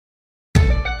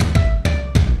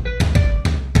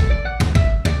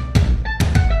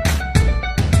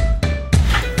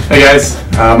Hey guys,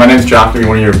 my name's Jack. I'm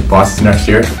one of your bosses next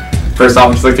year. First off,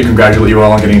 I'd just like to congratulate you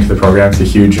all on getting into the program. It's a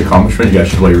huge accomplishment. You guys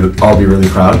should all be really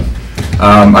proud.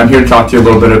 I'm here to talk to you a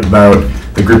little bit about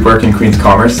the group work in Queen's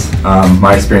Commerce,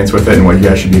 my experience with it, and what you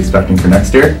guys should be expecting for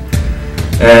next year.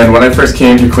 And when I first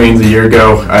came to Queen's a year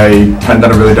ago, I hadn't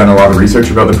really done a lot of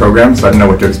research about the program, so I didn't know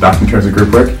what to expect in terms of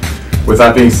group work. With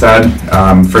that being said,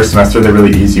 first semester they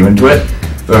really ease you into it.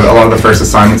 A lot of the first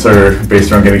assignments are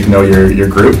based around getting to know your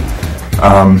group.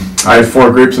 I had 4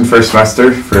 groups in first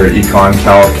semester for Econ,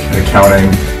 Calc,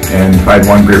 Accounting, and I had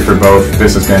 1 group for both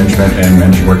Business Management and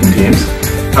Managing Working Teams.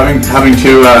 Having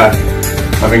two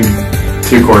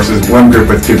courses, 1 group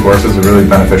with 2 courses was really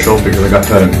beneficial because I got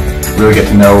to really get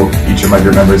to know each of my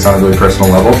group members on a really personal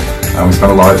level. We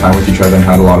spent a lot of time with each other and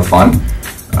had a lot of fun.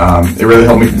 It really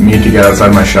helped me to get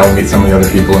outside my shell and meet some of the other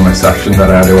people in my section that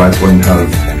I otherwise wouldn't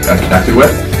have connected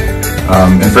with.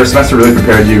 And first semester really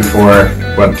prepared you for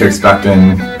what to expect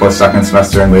in both second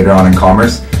semester and later on in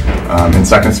commerce. In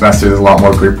second semester there's a lot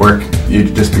more group work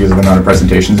just because of the amount of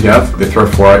presentations you have. They throw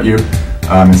 4 at you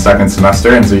in second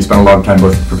semester, and so you spend a lot of time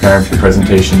both preparing for your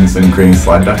presentations and creating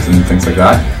slide decks and things like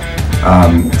that.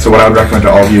 So what I would recommend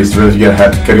to all of you is to really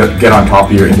get on top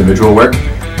of your individual work.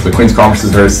 So Queen's Commerce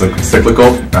is very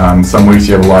cyclical. Some weeks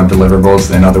you have a lot of deliverables,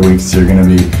 and other weeks you're going to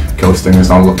be coasting. There's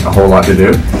not a whole lot to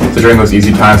do. So during those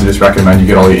easy times, I just recommend you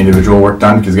get all your individual work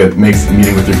done because it makes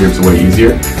meeting with your groups way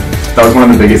easier. That was one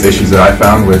of the biggest issues that I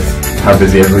found with how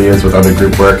busy everybody is with other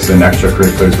group works and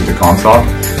extracurriculars with the ComSoc,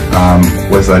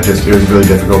 was that it was really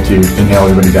difficult to nail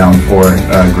everybody down for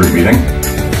a group meeting.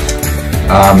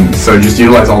 So just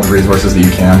utilize all the resources that you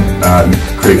can.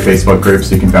 Create Facebook groups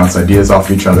so you can bounce ideas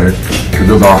off each other.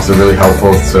 Google Docs are really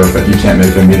helpful, so if you can't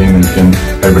make a meeting, then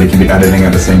everybody can be editing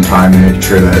at the same time and making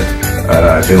sure that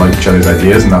they like each other's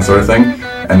ideas and that sort of thing.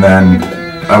 And then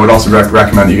I would also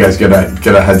recommend that you guys get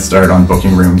a head start on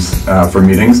booking rooms for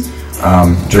meetings.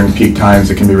 During peak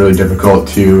times, it can be really difficult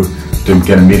to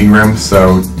get a meeting room,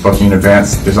 so booking in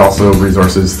advance. There's also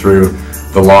resources through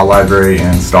the Law Library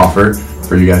and Stauffer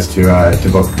for you guys to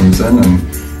book rooms in. And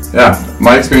yeah,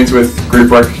 my experience with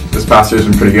group work this past year has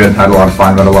been pretty good. Had a lot of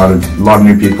fun, met a lot of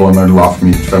new people, and learned a lot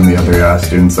from the other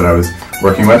students that I was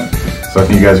working with. So I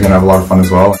think you guys are going to have a lot of fun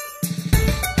as well.